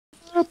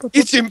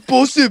It's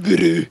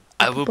impossible.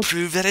 I will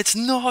prove that it's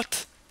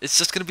not. It's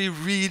just gonna be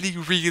really,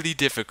 really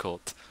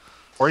difficult.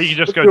 Or you can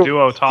just go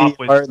duo top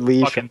with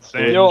fucking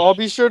Sage. Yo, I'll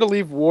be sure to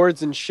leave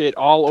wards and shit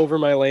all over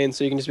my lane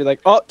so you can just be like,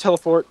 oh,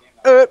 teleport.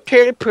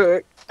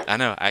 Teleport. I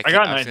know. I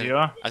got an idea.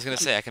 I was gonna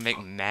say I can make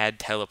mad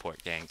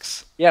teleport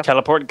ganks. Yeah.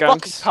 Teleport Fucking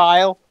gunks.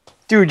 Kyle.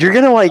 Dude, you're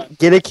gonna like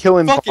get a kill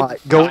in Fucking bot,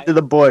 go into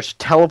the bush,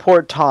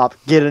 teleport top,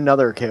 get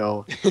another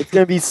kill. It's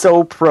gonna be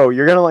so pro.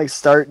 You're gonna like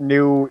start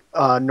new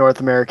North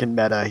American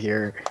meta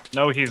here.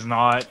 No, he's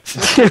not.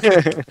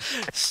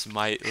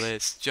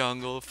 Smiteless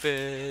jungle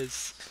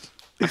fizz.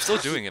 I'm still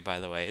doing it, by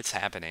the way. It's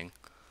happening.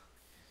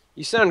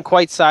 You sound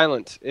quite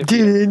silent.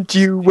 Didn't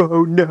you?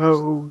 Oh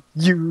no,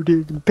 you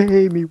didn't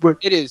pay me what.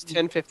 It is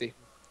 10:50.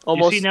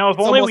 You see, now if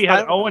only we had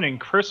silent. Owen and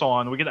Chris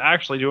on, we could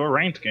actually do a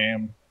ranked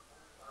game.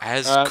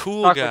 As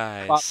cool talk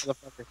guys. about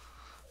motherfucker.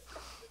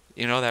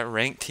 You know that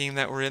ranked team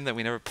that we're in that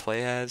we never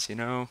play as, you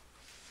know?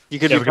 You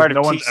could Yeah, be part because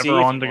of no one's TC ever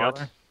if on you want.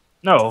 together.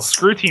 No,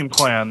 screw Team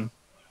Clan.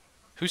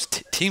 Whose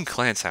Team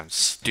Clan sounds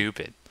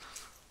stupid?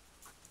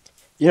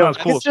 Yeah, it's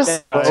cool. It's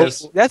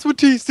just That's what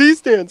TC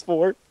stands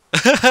for.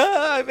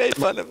 I made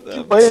fun of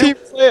them. Team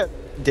Clan.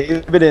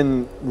 David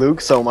and Luke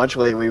so much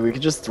lately. We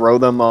could just throw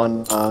them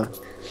on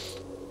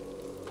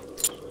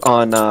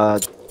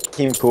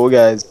Team Cool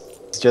Guys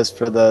just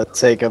for the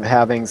sake of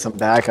having some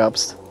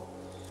backups.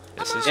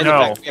 This is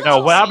No,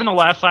 what happened the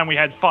last time we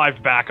had 5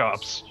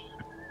 backups?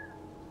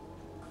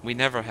 We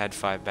never had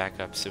 5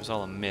 backups. It was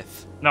all a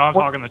myth. No, I'm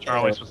talking to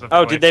Charlie specifically.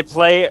 Oh, did they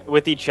play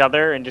with each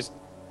other and just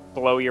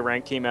blow your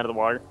rank team out of the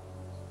water?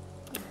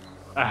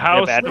 A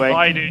house bad way?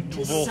 divided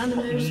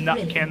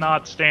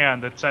cannot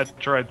stand,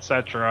 etc.,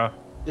 etc.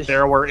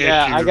 There were issues.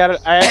 Yeah, I got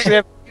it. I actually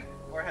have.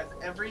 Or has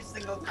every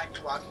single time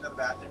you walk in the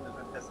bathroom has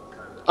been pissing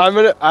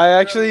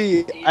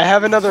I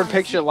have another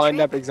picture lined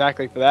up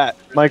exactly for that.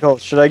 Michael,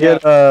 should I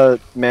get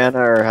mana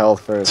or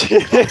health first?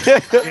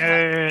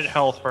 Get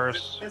health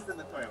first. Pissed in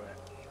the toilet.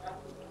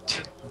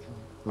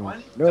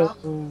 No.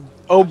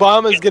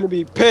 Obama's gonna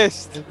be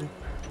pissed.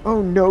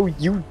 Oh no,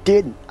 you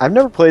didn't. I've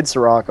never played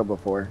Soraka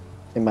before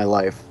in my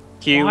life.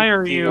 Q. Why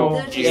are you?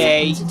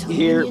 Yay!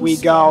 Here we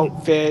go,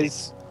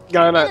 Fizz.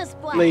 Gonna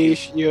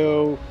leash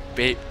you.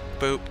 Beep,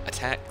 boop,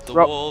 attack the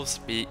Ro- wolves.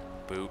 Beep,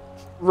 boop.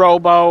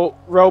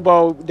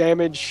 Robo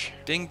damage.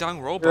 Ding dong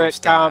Here robo it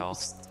style.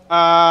 comes.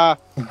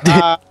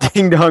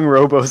 Ding dong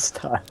robo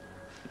style.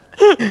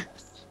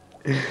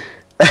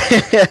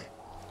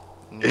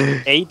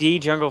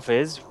 AD Jungle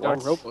Fizz? No,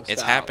 What? robo It's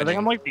style. I happening. think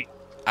I'm like the.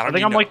 I I don't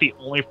think need I'm no, like the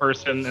only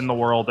person in the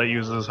world that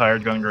uses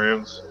hired gun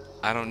graves.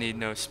 I don't need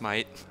no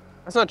smite.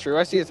 That's not true.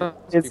 I see it.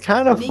 It's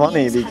kind of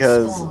funny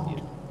because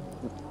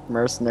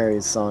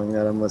Mercenaries song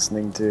that I'm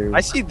listening to.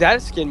 I see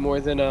that skin more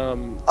than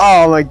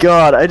Oh my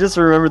god, I just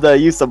remembered that I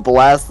used to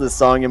blast this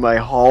song in my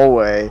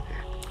hallway.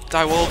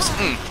 Die wolves.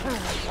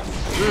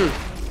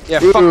 Yeah.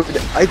 Dude, Fuck.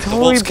 I The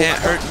totally wolves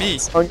can't blasted hurt me.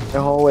 this song in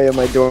the hallway of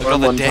my dorm All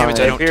the one damage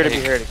time. I don't Appear to be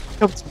take. heard. He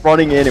comes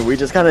running in and we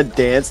just kind of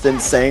danced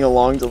and sang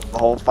along to the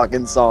whole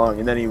fucking song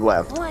and then he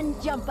left. One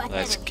jump ahead.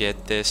 Let's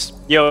get this.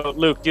 Yo,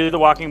 Luke, do the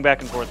walking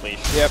back and forth leash.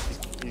 Yep.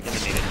 He's gonna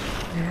need it.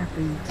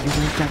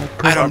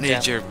 I don't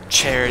need your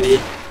charity.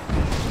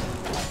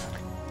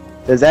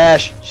 There's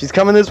Ash. She's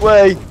coming this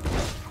way.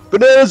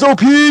 Bananas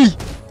OP!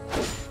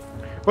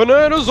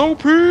 Bananas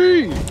OP.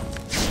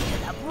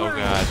 Oh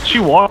god. She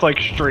walked like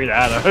straight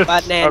at us.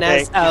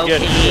 Bananas Okay,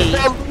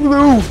 good.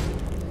 Lulu!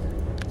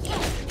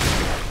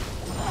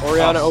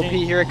 Oriana OP.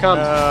 Here it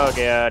comes. Oh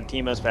god,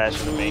 Timo's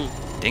faster than me.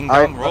 Ding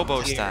dong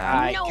robo style.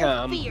 I No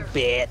come, fear.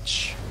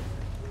 bitch.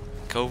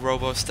 Go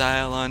robo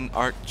style on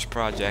Arch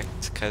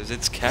Project, cause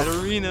it's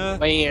Katarina.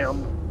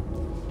 Bam.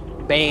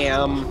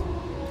 Bam.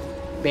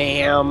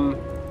 Bam.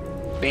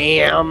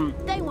 Bam.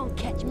 They won't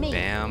catch me.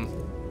 Bam.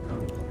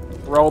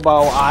 Robo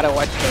auto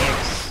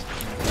attacks.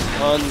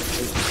 On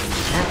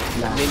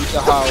Ninja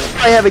Ho.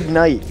 I have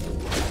Ignite.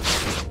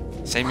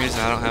 Same reason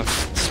I don't have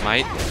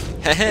smite.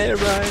 Hehe,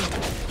 Ryan.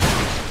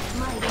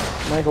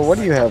 Michael, what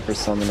do you have for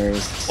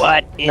summoners?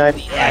 What in Ignite.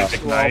 the actual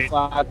Ignite.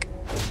 fuck?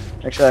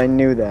 Actually, I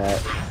knew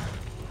that.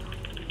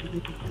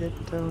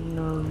 Don't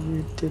know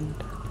you didn't.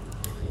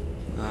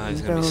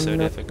 It's gonna be so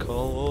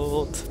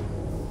difficult.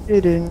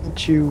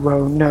 Didn't you?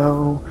 Oh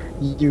no,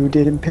 you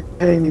didn't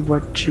pay me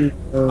what you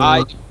owe.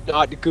 I do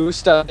not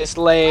gusta this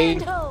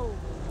lane. Ho.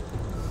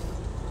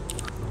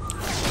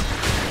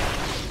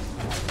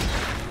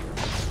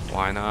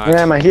 Why not?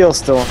 Yeah, my heal's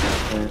still.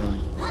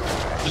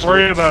 Just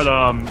worry about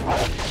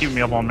keeping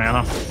me up on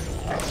mana.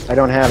 I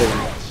don't have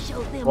it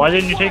Show them Why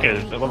didn't you take it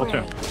at level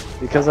 2?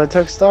 because I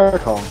took Star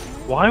Call.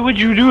 Why would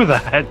you do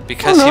that?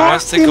 Because he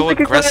wants to go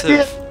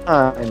aggressive.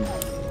 Time.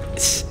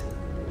 It's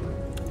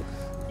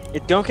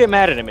Don't get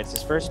mad at him, it's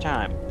his first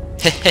time.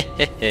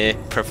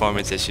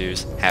 performance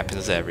issues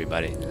happens to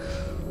everybody.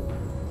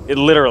 It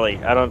literally,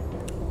 I don't...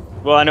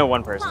 Well, I know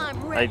one person.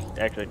 I'm I ready.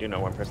 actually do know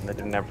one person that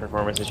didn't have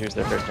performance issues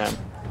their first time.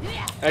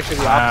 Actually,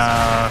 the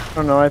opposite. I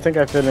don't know. I think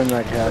I fit in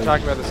that We're category.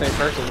 talking about the same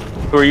person.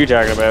 Who are you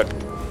talking about?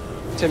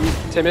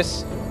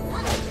 Timus.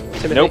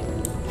 Timothy. Nope.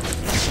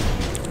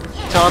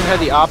 Tom had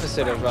the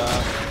opposite of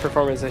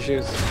performance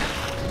issues.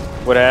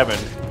 What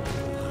happened?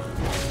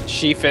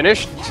 She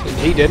finished, and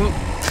he didn't.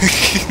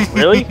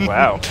 Really?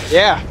 Wow.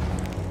 Yeah.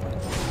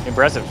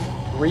 Impressive.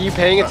 Were you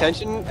paying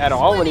attention at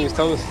all when he was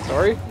telling the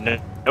story?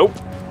 Nope.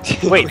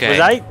 Wait, Okay. was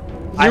I?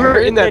 You were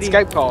heard in that he-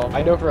 Skype call.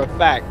 I know for a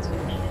fact.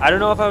 I don't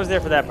know if I was there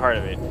for that part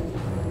of it.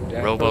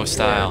 Robo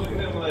style.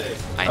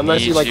 I Unless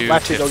need you like you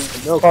left to. to go get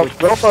the milk. Oh,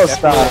 which Robo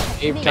style.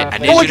 Abe I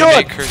got- need Oh my you to god!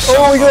 make her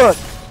Oh my god!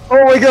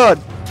 Oh my god!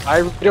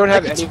 I don't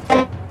have any.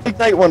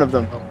 Ignite one of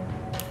them.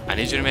 I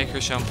need you to make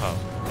her shampoo. I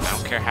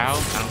don't care how.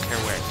 I don't care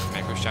where.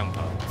 Make her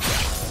shampoo.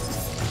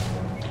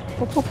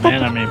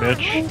 Man, I mean,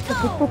 bitch.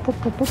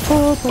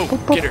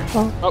 Oh, get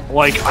her.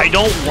 Like, I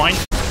don't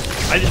want.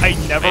 I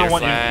never Fire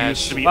want flash.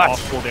 Infuse to be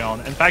off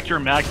cooldown. In fact, you're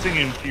maxing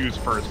Infuse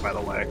first, by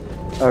the way.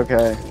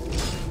 Okay.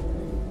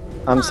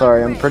 I'm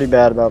sorry, I'm pretty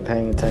bad about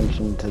paying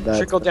attention to that.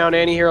 Trickle down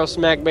anti-hero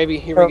smack, baby.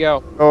 Here we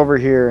go. Go over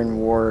here and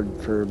ward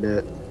for a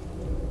bit.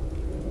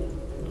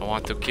 I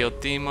want to kill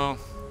Timo,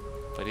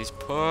 but he's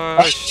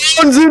pushed.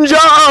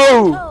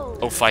 Zinjao!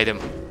 Oh, fight him.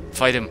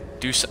 Fight him.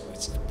 Do so.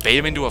 Bait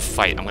him into a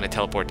fight. I'm gonna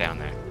teleport down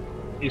there.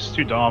 He's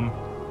too dumb.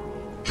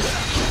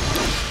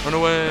 Run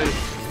away.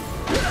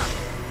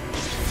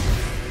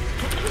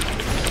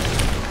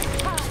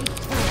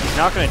 He's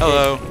not gonna.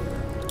 Hello.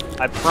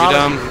 I promise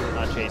dumb. you he will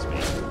not chase me.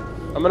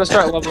 I'm gonna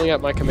start leveling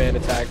up my command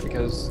attack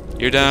because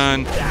You're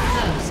done.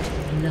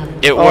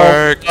 It Oh,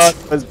 worked. that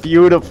was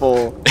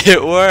beautiful.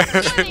 It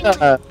worked.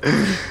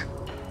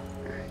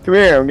 Come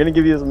here, I'm gonna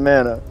give you some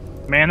mana.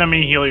 Mana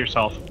me, heal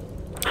yourself.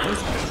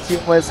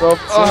 Heal myself.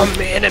 oh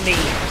man of me,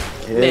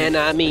 kid. man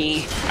of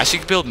me. I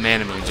should build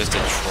Mana Moon just to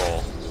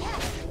troll.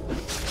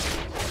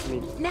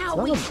 Now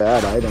Not we a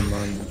bad item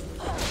on.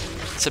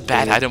 It's a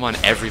bad item on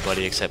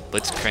everybody except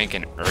Blitzcrank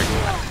and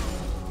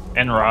Urgot.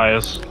 And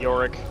Rise.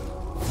 Yorick.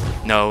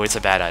 No, it's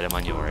a bad item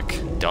on Yorick.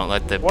 Don't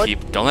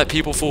let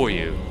people fool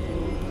you.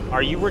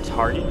 Are you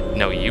retarded?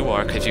 No, you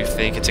are because you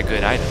think it's a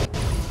good item.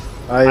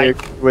 I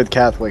agree with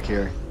Catholic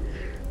here.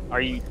 Are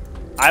you?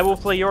 I will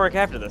play Yorick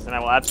after this, and I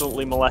will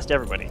absolutely molest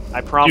everybody.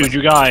 I promise. Dude,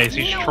 you guys,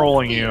 he's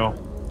trolling you.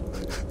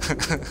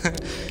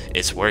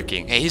 It's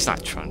working. Hey, he's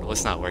not Trundle.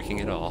 It's not working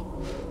at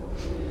all.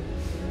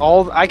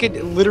 I could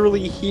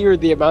literally hear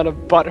the amount of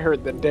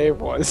butthurt that Dave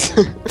was.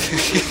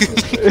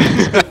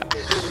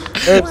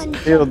 It's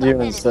healed you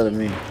instead of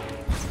me.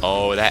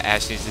 Oh, that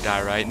Ash needs to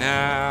die right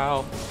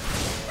now.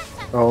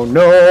 Oh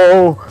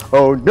no!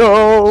 Oh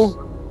no!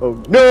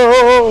 Oh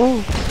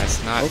no!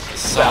 That's not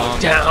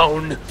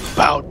the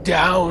Bow song.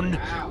 down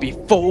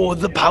before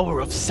the power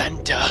of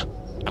Santa.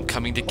 I'm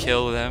coming to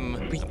kill them.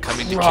 I'm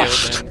coming to kill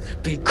Crushed, them.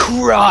 be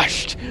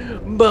crushed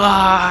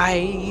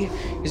by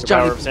his The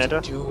power Johnny of Santa?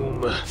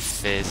 Doom.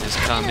 Fizz is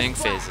coming.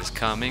 Fizz is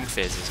coming.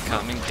 Fizz is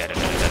coming.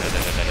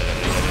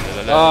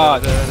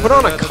 Put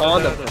on a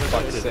condom for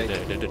fuck's sake.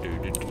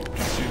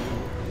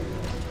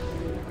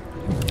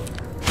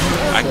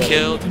 I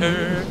killed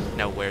her.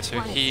 Now where's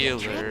her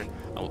healer?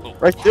 Oh,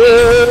 Right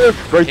there!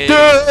 Right Hey.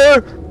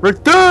 there!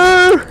 Right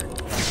there!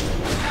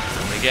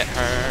 Let me get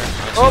her.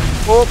 Up,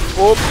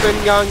 in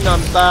Gangnam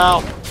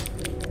Style.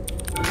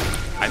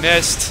 I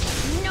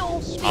missed.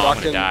 no Oh, I'm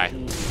gonna die.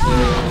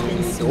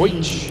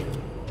 Deutsch.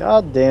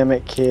 God damn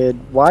it, kid.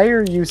 Why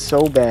are you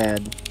so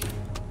bad?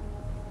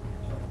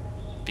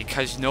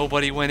 Because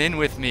nobody went in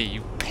with me,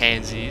 you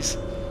pansies.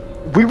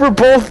 We were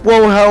both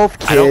low health,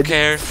 kid. I don't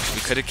care.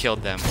 We could have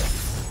killed them.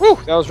 Whew,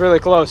 that was really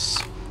close.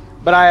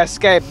 But I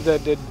escaped the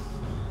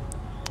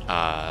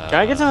Can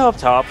I get some help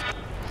top?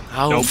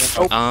 Oh, Nope.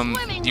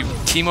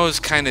 Timo's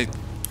kind of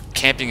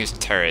camping his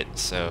turret,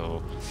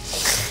 so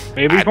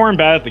Maybe he's more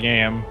bad at the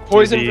game.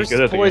 poison He's versus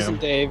good at the poison,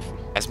 game. Dave.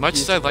 as much as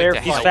He's I'd like fair to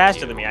He's help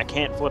faster you- than me. I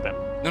can't flip him.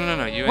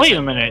 No, you. Wait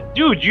a minute,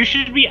 dude, you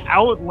should be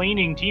out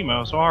laning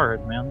Teemo so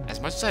hard, man.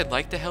 As much as I'd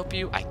like to help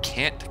you, I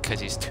can't because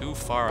he's too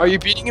far. Are you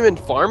beating him in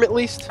farm at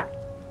least?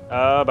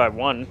 By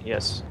one,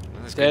 yes.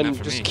 That's good Then enough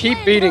for just me. keep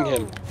beating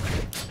him.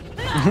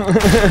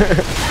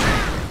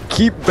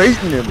 Keep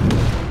baiting him.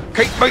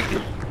 Keep beating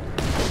him.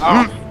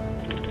 Oh,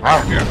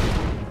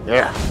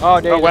 Yeah. oh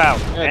Dave. Oh, wow.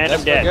 That's good. And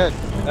That's I'm dead. no good.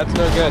 That's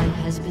no good.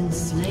 has been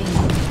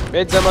slain.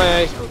 Mid's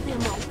MIA. Show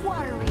them a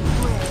watery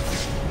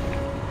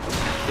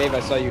grave. Dave, I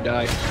saw you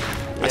die.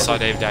 I saw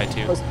Dave die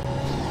too.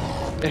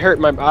 It hurt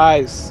my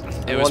eyes.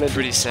 It I was wanted to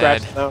pretty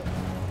scratch sad. them out.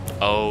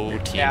 Oh,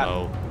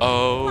 Timo.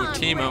 Oh,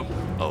 Timo.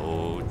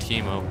 Oh,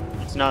 Timo.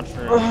 It's not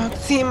true. Oh,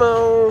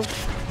 Timo.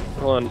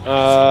 Hold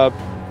on.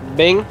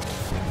 Bing.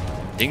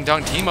 Ding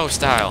dong Timo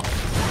style.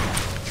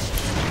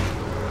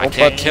 I Oh,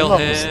 can't but kill Timo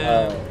him. was,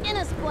 In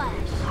a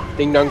splash.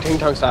 Ding dong ting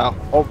tong style.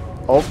 Oh.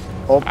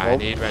 I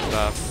need red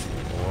buff.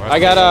 or a I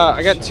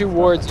got 2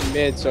 wards in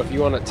mid, so if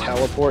you want to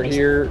teleport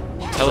here,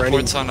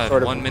 Teleport's for any on a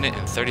sort of- 1 minute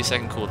and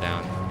 30-second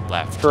cooldown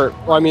left. for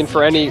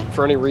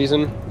any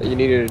reason that you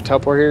needed to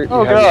teleport here.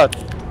 Oh you have- god.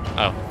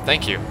 Oh,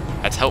 thank you.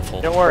 That's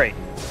helpful. Don't worry.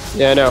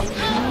 Yeah, I know.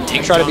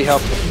 Ding Try to be dong.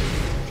 helpful.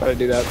 Try to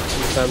do that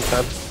from time to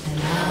time.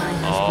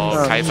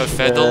 Oh, Kaifa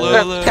fed the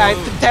yeah. Lulu.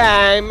 Time to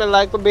time, I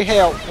like to be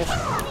helpful.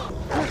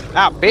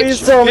 Ah, bitch. Please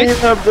tell me you bitch.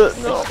 have the.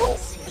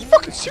 You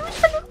fucking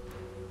serious right now?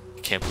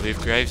 can't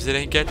believe Graves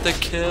didn't get the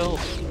kill.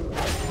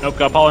 Nope,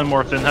 got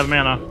polymorphed, didn't have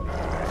mana.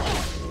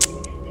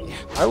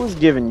 I was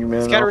giving you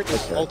mana. Scattering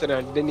ulted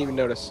and I didn't even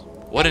notice.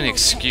 What an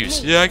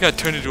excuse. Yeah, I got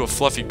turned into a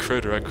fluffy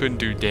critter. I couldn't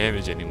do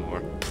damage anymore.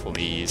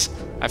 Please.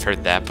 I've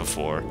heard that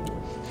before.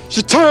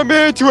 She turned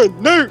me into a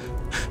nerd!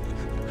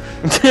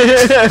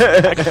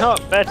 I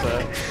got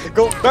better. It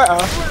goes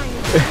better.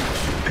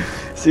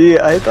 See,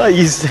 I thought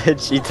you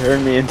said she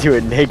turned me into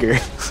a nigger.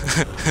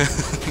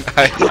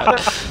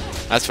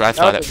 That's what I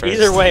thought at first.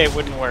 Either way, it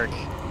wouldn't work.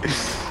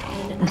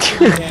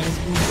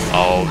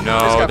 Oh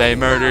no, they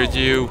murdered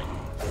you.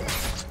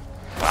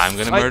 I'm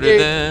gonna murder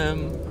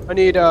them. I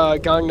need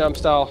Gangnam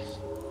style.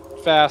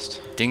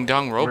 Fast. Ding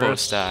dong robo Where's-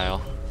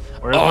 style.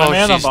 Where's my Oh,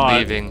 mana she's bot?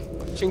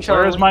 leaving. Ching chong.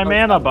 Where's my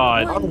mana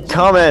bot? I'm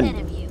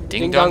coming. Ding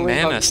Ding dong dong,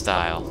 ring mana dong.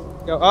 style.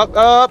 Go up,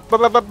 up.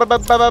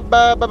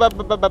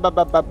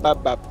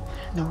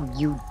 No,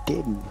 you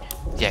didn't.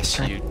 Yes,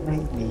 you.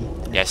 Made me.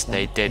 Yes,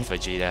 they did,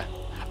 Vegeta.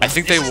 I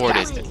think they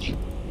warded.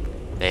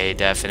 They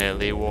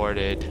definitely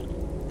warded.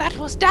 That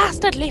was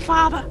dastardly,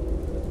 father.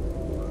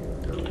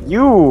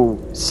 You,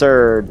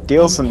 sir,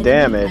 deal some Has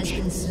damage.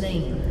 been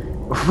slain.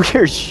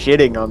 We're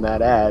shitting on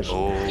that Ash.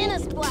 Oh,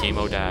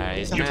 Teemo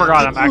dies. You man.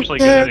 forgot I'm actually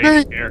good at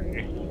AD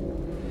carry.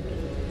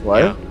 What?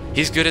 Yeah,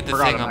 he's good at the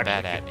Forgot thing I'm I'm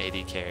bad at,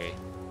 actually- AD carry.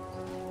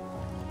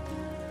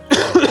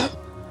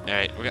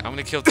 Alright, I'm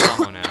gonna kill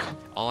Tomo now.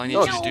 All I need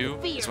you to do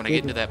is when I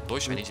get into that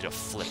bush, I need you to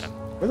flip him.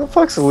 Where the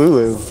fuck's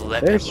Lulu?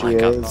 Flip There him she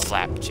like a is.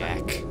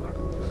 flapjack.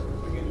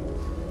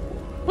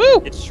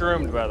 Woo! It's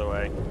shroomed, by the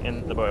way,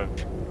 in the bush.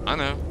 I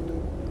know.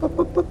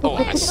 Oh,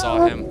 I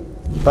saw him.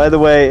 By the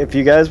way, if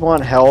you guys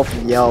want health,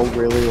 yell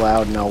really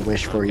loud and I'll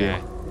wish for Okay.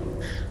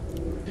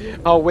 you.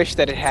 I'll wish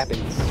that it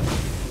happens.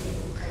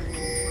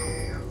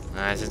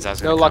 Since I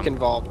was No gonna luck come,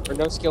 involved, or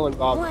no skill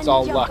involved. One It's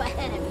all jump luck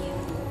ahead of you.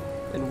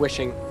 and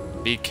wishing.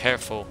 be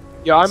careful.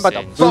 Yo, I'm about to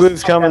Singe. fuck.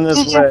 Lulu's coming this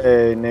way,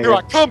 Here I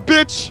nigga. come,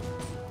 bitch!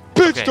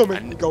 Bitch, Okay, don't make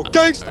I- me go I'm-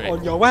 gangsta alright.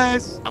 on your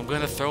ass! I'm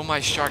gonna throw my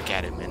shark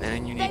at him, and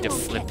then you need They to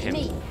won't flip get him.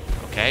 me.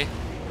 Okay?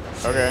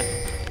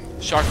 Okay.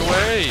 Shark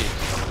away!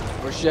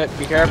 Oh shit,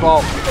 be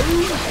careful.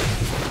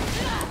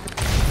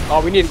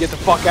 Oh, we need to get the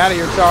fuck out of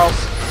here, Charles.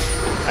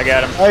 I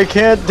got him. I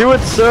can't do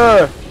it,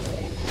 sir!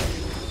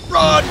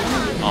 Run!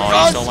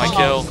 Oh, you stole my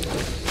kill.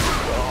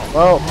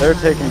 Well, they're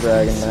taking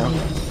dragon now.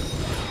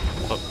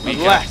 But we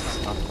got, Left.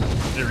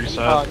 Did it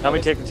reset? Help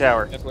me take the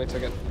tower. Definitely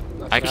took it.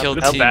 I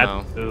killed How bad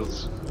Teemo.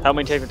 is Help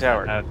me take the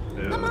tower. that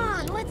Come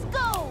on, let's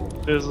go.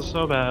 is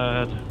so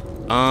bad?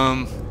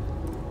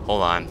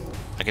 Hold on.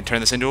 I can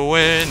turn this into a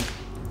win.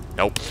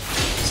 Nope.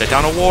 Set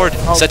down a ward.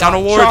 Oh, Set down a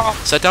ward. Charles.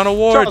 Set down a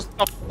ward. Charles,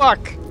 the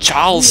fuck?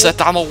 Charles, set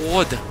down a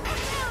ward.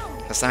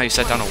 That's not how you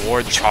set down a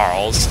ward,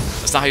 Charles.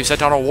 That's not how you set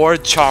down a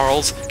ward,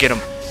 Charles. Get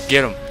him.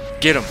 Get him.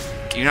 Get him.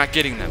 You're not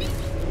getting them.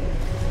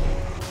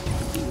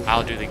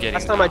 I'll do the getting.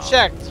 Last time I now.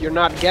 checked, you're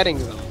not getting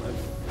them.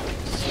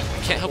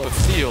 I can't help but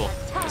feel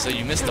as though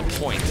you missed the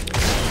point.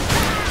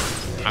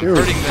 I'm Dude,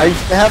 hurting I them.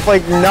 have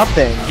like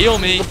nothing. Heal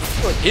me.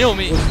 Heal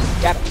me.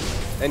 Get it.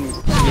 And you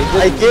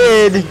I didn't.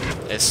 did!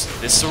 This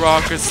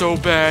Soraka is so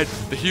bad.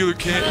 The healer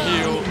can't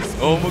heal.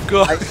 Oh my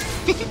god.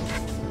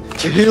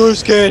 The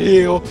healers can't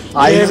heal.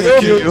 I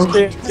Damage do. healers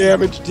can't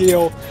damage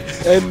deal.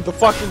 And the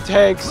fucking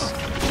tanks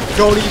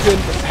don't even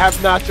have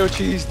nacho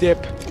cheese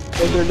dip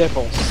in their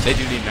nipples. They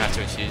do need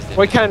nacho cheese.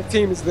 What kind of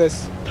team is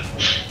this?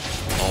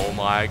 Oh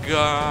my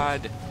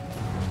god.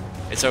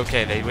 It's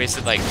okay, they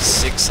wasted like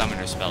 6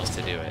 summoner spells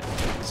to do it.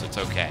 So it's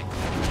okay.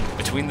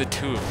 Between the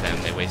two of them,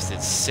 they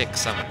wasted 6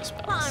 summoner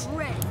spells. I'm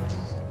ready.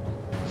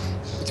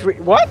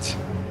 What?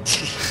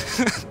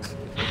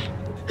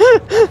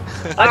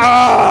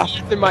 Ah,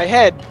 in my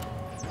head.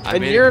 I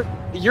And mean,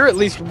 you're at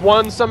least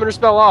 1 summoner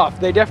spell off.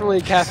 They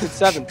definitely casted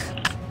 7.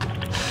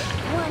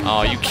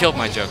 oh, you killed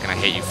my joke and I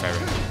hate you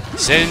forever.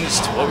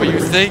 Singed, what were you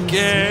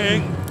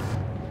thinking?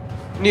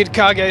 Need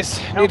Kage's.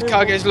 Need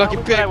Kage's lucky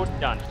Tell me what I pick. would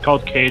have done. It's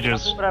called Tell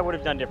cages. me what I would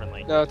have done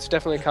differently. No, it's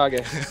definitely Kage.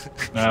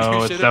 No, You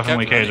it's should've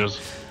definitely kept running.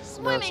 cages.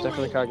 No, it's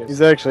definitely Kage's.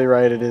 He's actually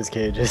right, it is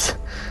cages.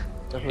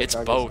 Definitely It's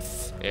Kage's.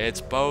 both.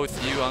 It's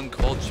both, you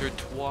uncultured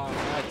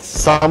twats.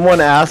 Someone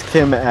asked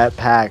him at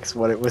PAX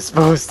what it was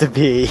supposed to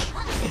be.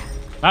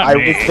 Not I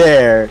me. was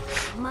there.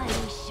 Mighty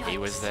He sharp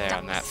was there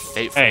on that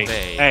fateful Hey,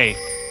 day. hey,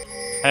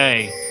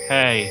 hey,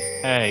 hey,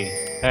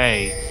 hey,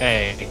 hey,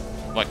 hey.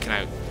 What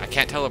can I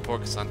can't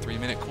teleport because it's on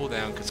 3-minute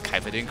cooldown because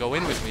Kaifa didn't go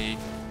in with me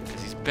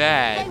because he's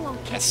bad They won't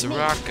at catch me.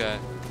 Soraka.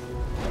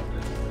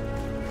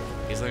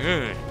 He's like,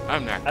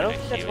 I'm not I don't gonna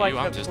think that's heal why you, you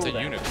I'm have just a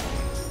cooldown. unicorn.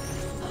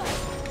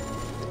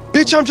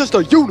 Bitch, I'm just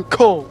a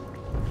unicorn.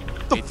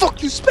 The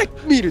fuck you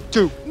expect me to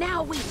do?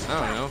 Now we I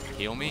don't know,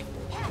 heal me?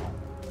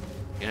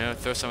 You know,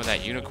 throw some of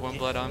that unicorn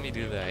blood on me,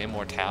 do the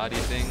immortality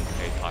thing.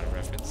 Harry Potter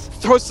reference.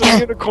 Throw some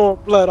unicorn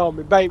blood on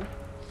me, baby.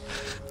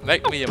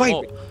 Make me baby.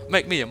 immortal.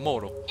 Make me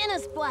immortal. in a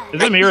splash.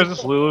 Is it me or is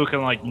this Lulu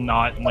can like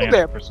not Throw land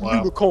that super slow?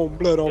 unicorn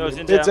blood on Goes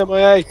me. in It's down.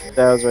 MIA.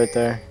 That was right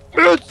there.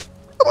 Bitch!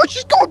 Oh,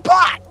 she's going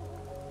bot!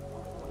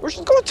 Or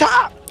she's going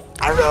top!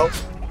 I don't know.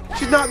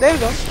 She's not there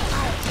though.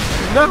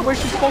 She's not where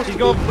she's supposed He's to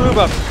going be. for blue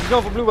buff. He's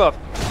going for blue buff.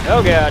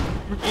 Oh god.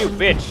 You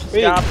bitch!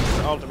 Stop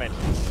ultimate.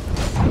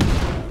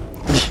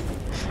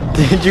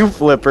 Did you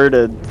flip her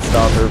to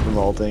stop her from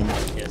ulting?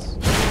 Yes.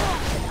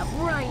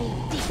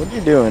 What are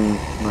you doing,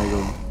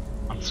 Michael?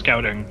 I'm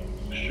scouting.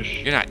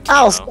 Shush. You're not.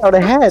 I'll Timo. scout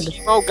ahead.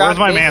 Oh god. Where's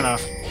my damn. mana?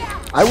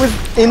 I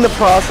was in the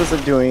process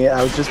of doing it.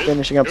 I was just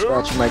finishing up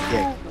scratching my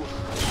kick.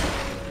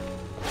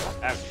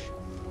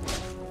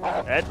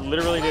 Ouch. That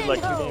literally did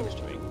like 2 damage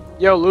to me.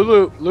 Yo,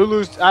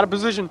 Lulu's out of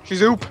position.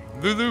 She's oop.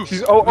 Lulu.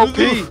 She's OOP.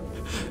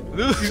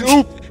 Lulu. She's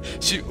oop.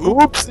 She oop.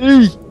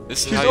 Oopsie!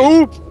 This is She's how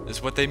you, oop. This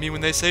is what they mean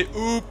when they say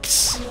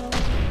oops.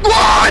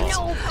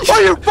 What?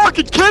 Are you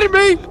fucking kidding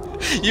me?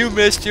 You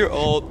missed your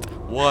ult.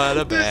 What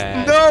a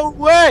bad. No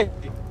way.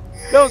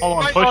 No, Hold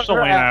on, right push the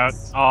her lane out.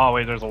 ass. Oh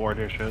wait, there's a ward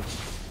here. Shit.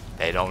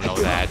 They don't know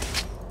that.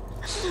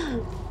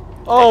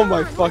 Oh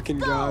my fucking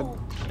god.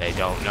 They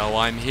don't know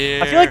I'm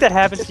here. I feel like that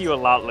happens to you a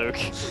lot, Luke.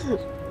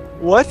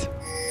 What?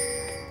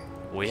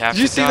 We have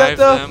Did you to see that, dive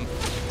though? them.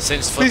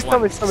 Since Please flip tell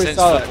one. me somebody Since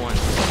saw flip that. one.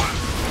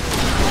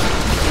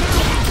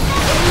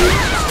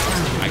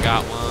 I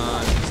got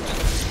one.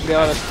 To be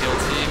honest. Kill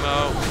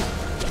Timo.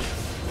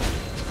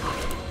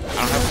 I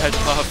don't have pet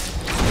buff.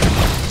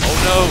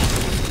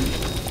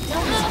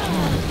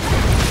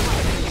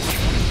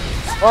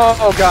 Oh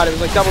Oh god, it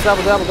was like double kill.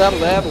 no!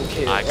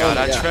 I got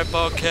oh, a yeah.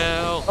 triple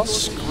kill.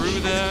 Screw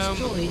them.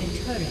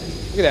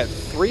 Look at that,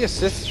 3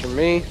 assists from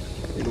me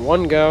in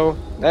 1 go.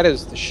 That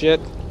is the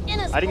shit.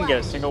 I didn't get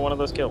a single one of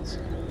those kills.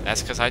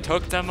 That's because I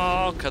took them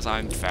all, because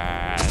I'm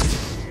fast.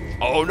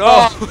 Oh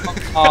no!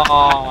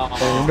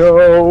 Oh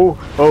no!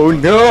 Oh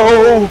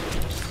no!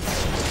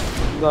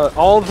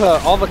 All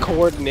the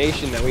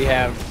coordination that we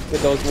have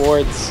with those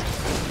wards.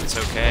 It's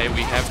okay,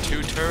 we have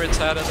 2 turrets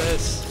out of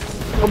this.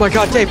 Oh my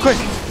god, Dave, quick!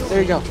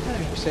 There you go.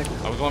 You're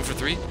safe. Are we going for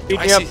 3? Speed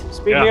me up!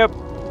 Speed me Yeah. up!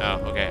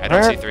 Oh, okay. I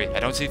don't see 3. I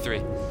don't see 3.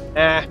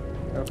 Nah. I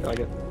don't feel like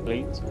it.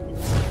 Please.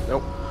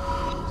 Nope.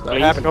 It's not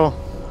Please. happening. Go.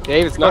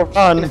 Dave, it's Go not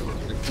run. I'm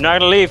not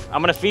gonna leave.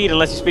 I'm gonna feed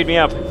unless you speed me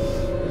up.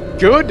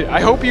 good. I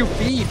hope you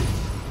feed.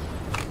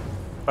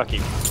 Fuck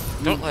you.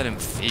 Don't let him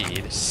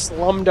feed.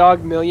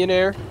 Slumdog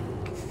Millionaire.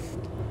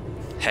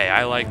 Hey,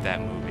 I like that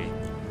movie.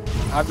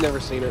 I've never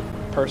seen it,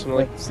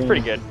 personally. It's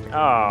pretty good.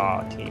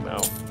 Aw, Timo.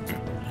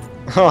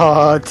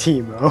 Aw,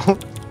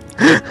 Timo.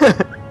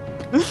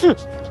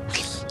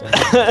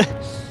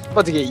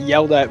 About to get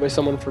yelled at by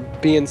someone for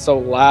being so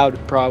loud,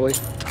 probably.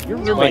 Your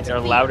roommates are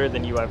louder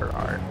than you ever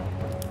are.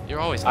 You're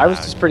always loud. I was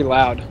just pretty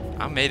loud.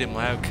 I made him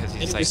loud because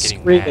he's He like was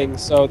getting screaming, mad.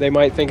 so they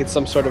might think it's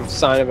some sort of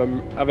sign of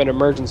an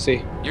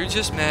emergency. You're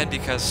just mad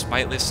because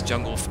Smiteless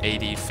Jungle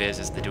AD Fizz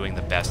is doing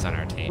the best on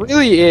our team. It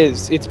really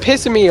is. It's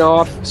pissing me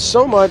off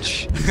so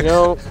much, you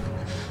know.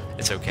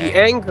 It's The okay.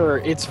 anger,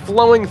 it's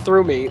flowing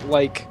through me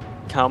like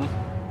Come.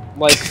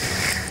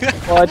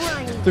 blood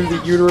through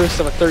the uterus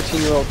of a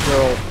 13-year-old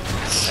girl.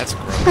 That's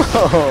gross.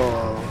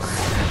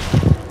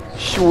 Oh.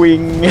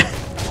 Swing.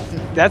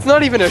 That's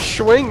not even a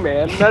swing,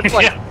 man. That's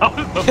like Yeah, I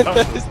was about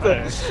that to is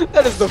say.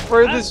 that is the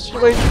furthest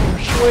swing from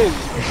swing.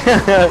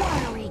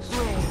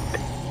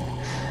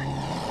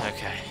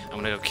 Okay, I'm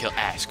gonna go kill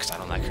Ash because I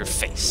don't like her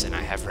face and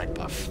I have red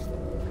buff.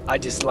 I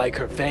just like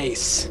her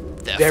face.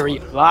 Therefore, Very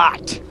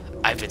hot.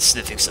 I've been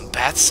sniffing some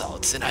bath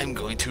salts and I'm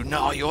going to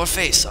gnaw your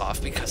face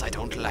off because I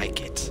don't like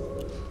it.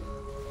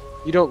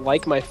 You don't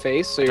like my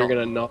face, so you're Don't.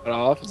 gonna knock it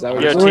off? Is that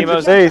what Yo, you're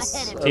Ruined saying? your Timo's-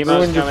 face. Timo's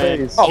Ruined your coming.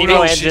 face. Oh, Timo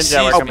no, and she Jinja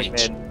are sees coming me.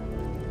 mid.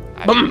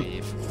 I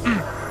believe.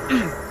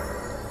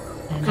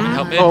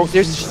 Help me. Oh,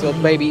 there's still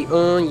baby. Yeah.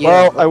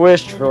 Well, I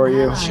wished for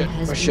you. shit.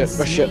 Oh shit.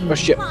 Oh shit. Oh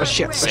shit. Oh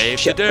shit. Oh Save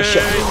shit. the Oh day.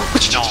 shit.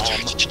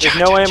 There's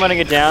no way I'm gonna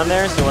get down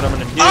there, so what I'm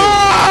gonna do...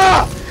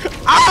 Ah!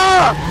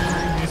 Ah!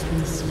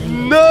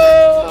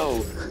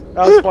 No!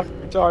 That was fucking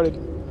retarded.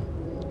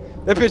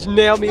 That bitch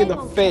nailed me in the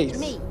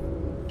face.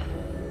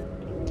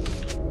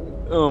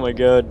 Oh my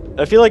god.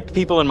 I feel like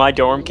people in my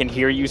dorm can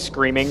hear you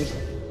screaming.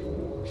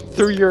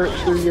 Through your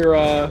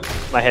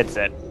My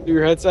headset.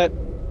 headset.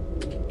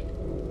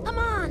 Come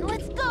on,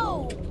 let's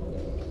go.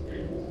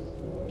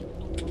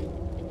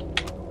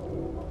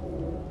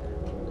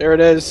 There it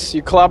is.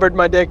 You clobbered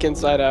my dick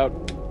inside out.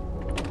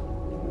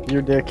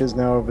 Your dick is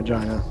now a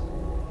vagina.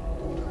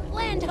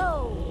 Land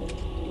ho.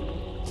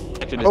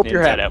 Actually, hope just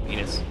you're inside happy. out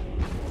penis.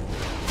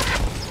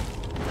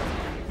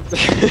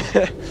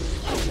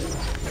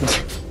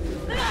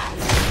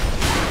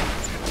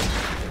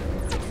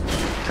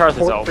 Karth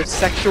is For over.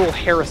 sexual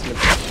harassment.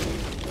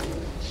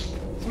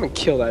 I'm gonna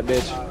kill that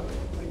bitch.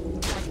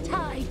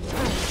 Tide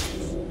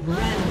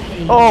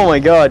turns. Oh my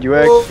god, you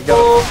actually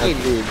got that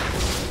baby. dude.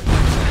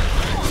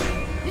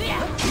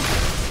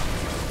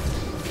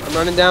 I'm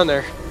running down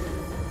there.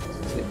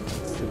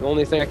 It's the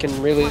only thing I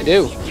can really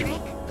do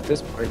at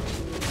this point.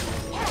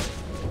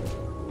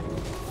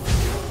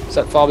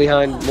 Set fall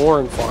behind more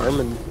and farm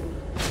and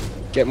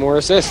get more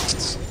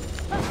assists.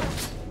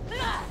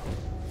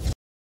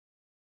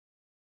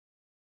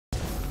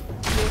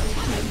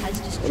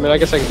 I mean, I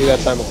guess I can do that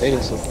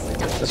simultaneously.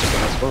 That's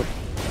what I was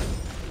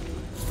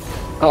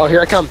Oh,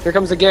 here I come. Here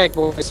comes the gank,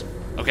 boys.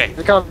 Okay.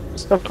 Here it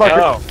comes. The fucker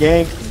Oh.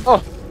 gank.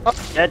 Oh,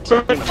 That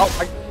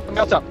oh, I'm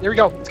out top. Here we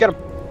go. Let's get him.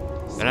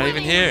 They're not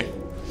even here.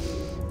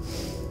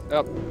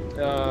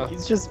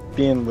 He's just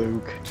being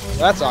Luke.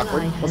 That's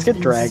awkward. Let's get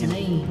Dragon.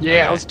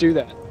 Yeah, let's do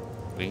that.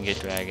 We can get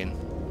Dragon.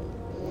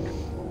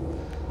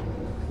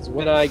 'Cause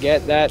when I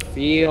get that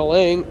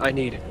feeling, I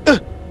need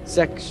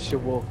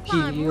sexual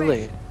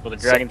healing. Well, the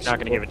dragon's not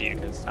gonna give it to you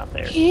because it's not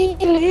there. Heal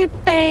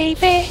it,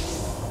 baby.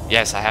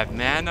 Yes, I have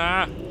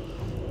mana.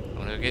 I'm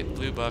gonna get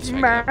blue buffs. So I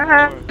can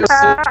have more.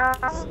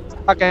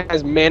 Taka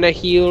has mana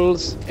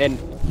heals and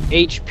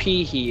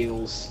HP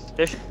heals.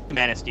 There's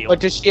mana steal. But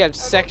does she have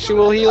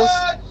sexual heals?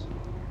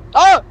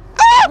 Oh!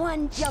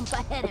 One jump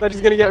ahead I of thought she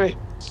was gonna get me.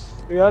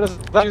 To be honest, I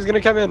thought she was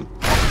gonna come in.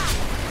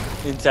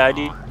 Inside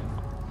you.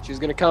 She was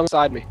gonna come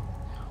inside me.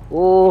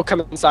 Oh,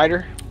 come inside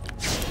her.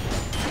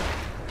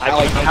 I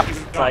like like apple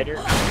cider.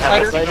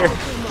 Apple cider.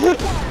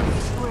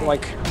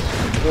 Like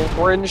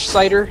orange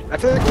cider. I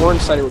feel like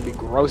orange cider would be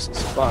gross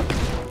as fuck.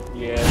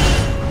 Yeah.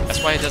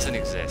 That's why it doesn't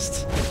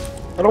exist.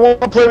 I don't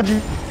want to play with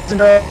you.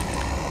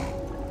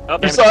 Oh,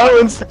 Your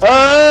silence.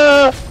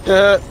 Ah!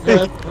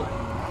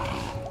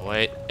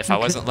 Wait, if I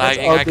wasn't That's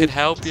lagging, I ugly. could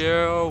help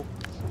you.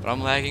 But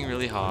I'm lagging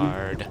really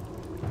hard.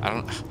 I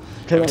don't.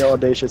 Kill me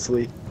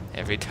audaciously.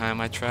 Every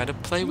time I try to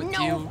play with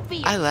No you,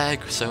 fear. I lag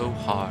so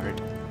hard.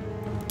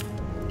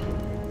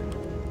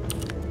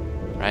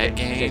 Riot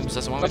Games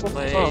doesn't want me to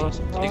play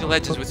League of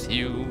Legends with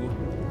you.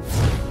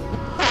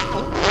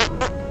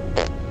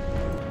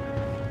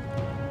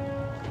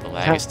 The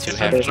lag is too It's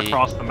hefty.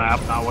 across the map,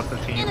 not with the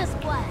in team. a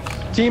splash.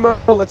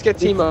 Timo, let's get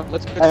Timo.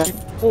 Let's get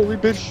Holy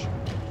bitch.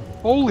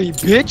 Holy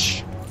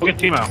bitch. Look at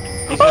Timo.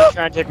 He's gonna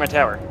try and take my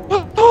tower.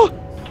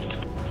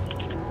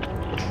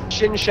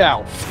 Shin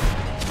Shao.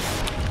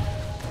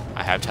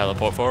 I have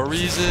teleport for a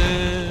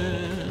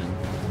reason.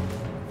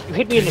 You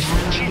hit me in the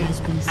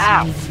shins.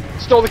 Ow.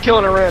 Stole the kill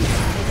and I ran.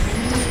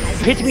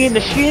 You hit me in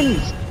the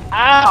shins.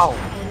 Ow.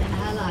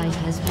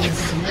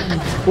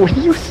 What are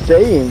you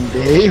saying,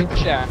 Dave? Shin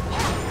Shao.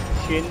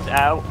 Shins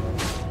out.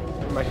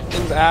 My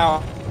shin's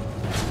out.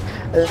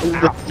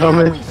 The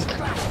dumbest.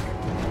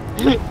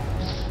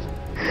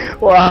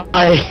 Why?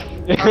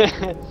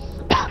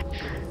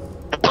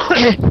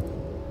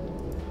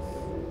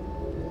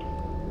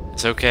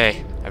 It's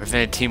okay. I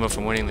prevented Timo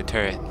from winning the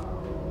turret.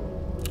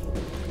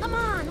 Come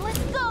on, let's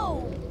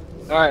go.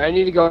 Alright, I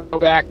need to go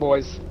back,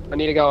 boys. I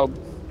need to go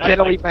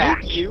diddly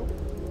back. You.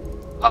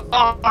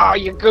 Oh,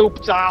 you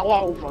gooped all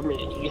over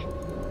me.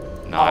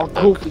 All Not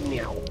the, goopy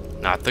now.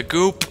 not the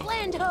goop.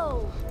 Land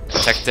ho.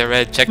 Check the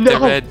red. Check No,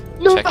 the red.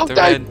 No, check the Dave,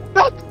 red.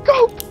 not the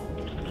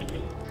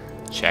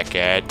goop. Check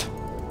it.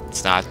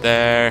 It's not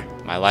there.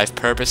 My life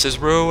purpose is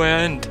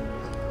ruined.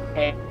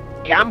 Hey,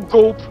 I'm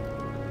goop.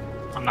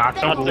 I'm not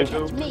so Not the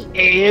cool. goop. Me.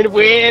 And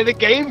we're the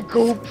game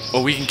goops.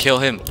 Oh, we can kill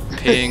him.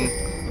 Ping.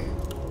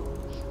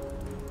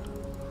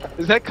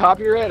 Is that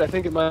copyright? I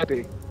think it might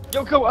be.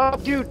 Yo, go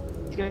up, dude.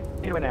 He's gonna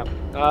hit it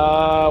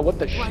now. What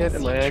the shit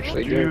am I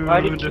actually doing?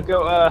 Why did you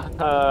go,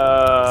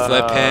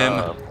 Flip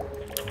him.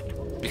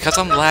 Because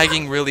I'm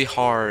lagging really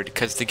hard,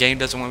 because the game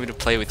doesn't want me to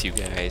play with you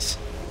guys.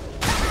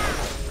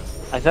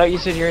 I thought you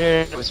said your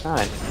internet was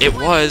fine. It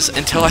was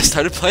until I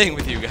started playing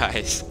with you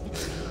guys.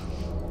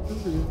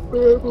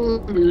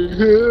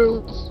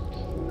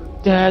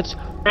 That's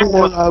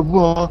all I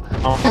want.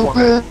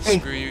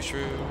 Screw you,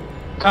 Shrew.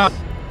 No.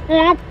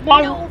 You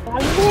kidding?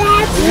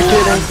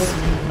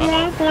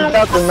 You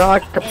got the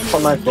knock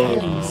on my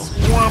face.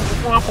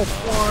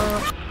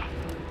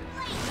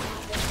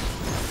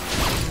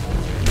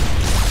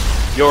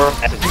 Your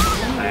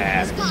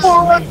ass.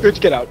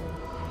 Bitch, get out.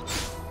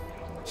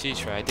 She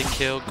tried to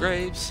kill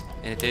Graves,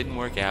 and it didn't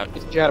work out,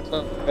 She had a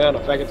plan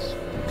of faggots.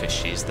 because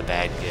she's the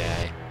bad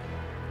guy.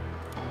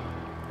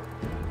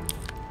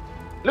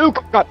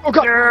 Luke, oh god, oh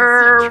god.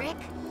 Trick.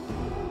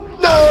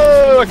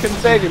 No, I couldn't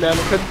save you, man.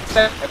 I couldn't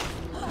save you.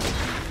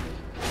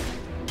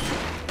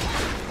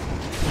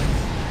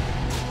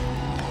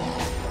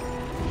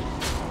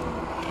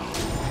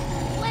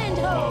 Land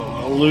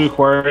ho. Luke,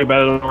 worry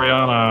about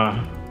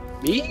Oriana.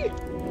 Me?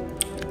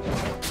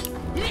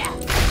 Yeah.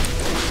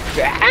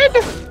 Bad?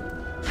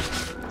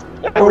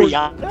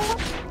 Oriana?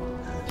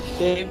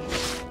 Dave?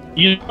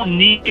 You don't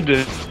need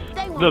the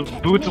They won't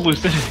catch boots me.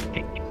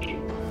 lucidity.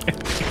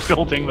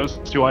 Building those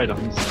two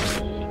items.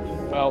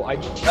 Well, I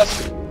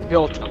just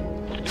built them.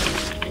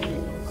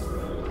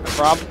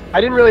 I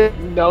didn't really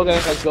know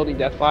that I was building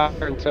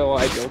Deathfire until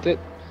I built it.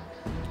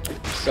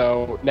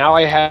 So now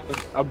I have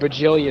a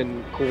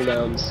bajillion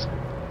cooldowns.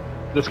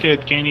 This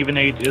kid can't even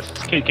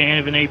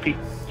AP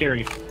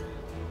carry.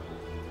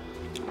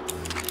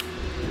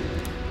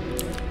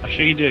 I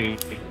show you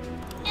dig.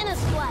 In a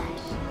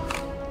splash.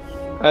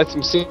 I had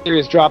some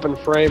serious drop in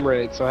frame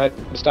rate, so I had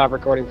to stop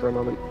recording for a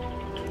moment.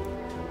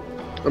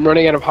 I'm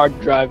running out of hard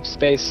drive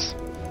space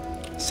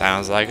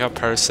Sounds like a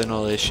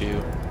personal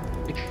issue.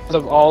 because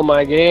of all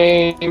my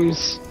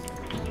games.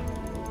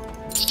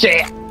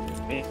 Shit!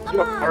 Come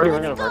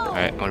on, let's go.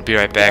 Alright, I'm gonna be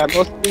right Yeah, back.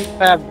 most of these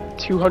have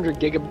 200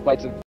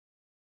 gigabytes of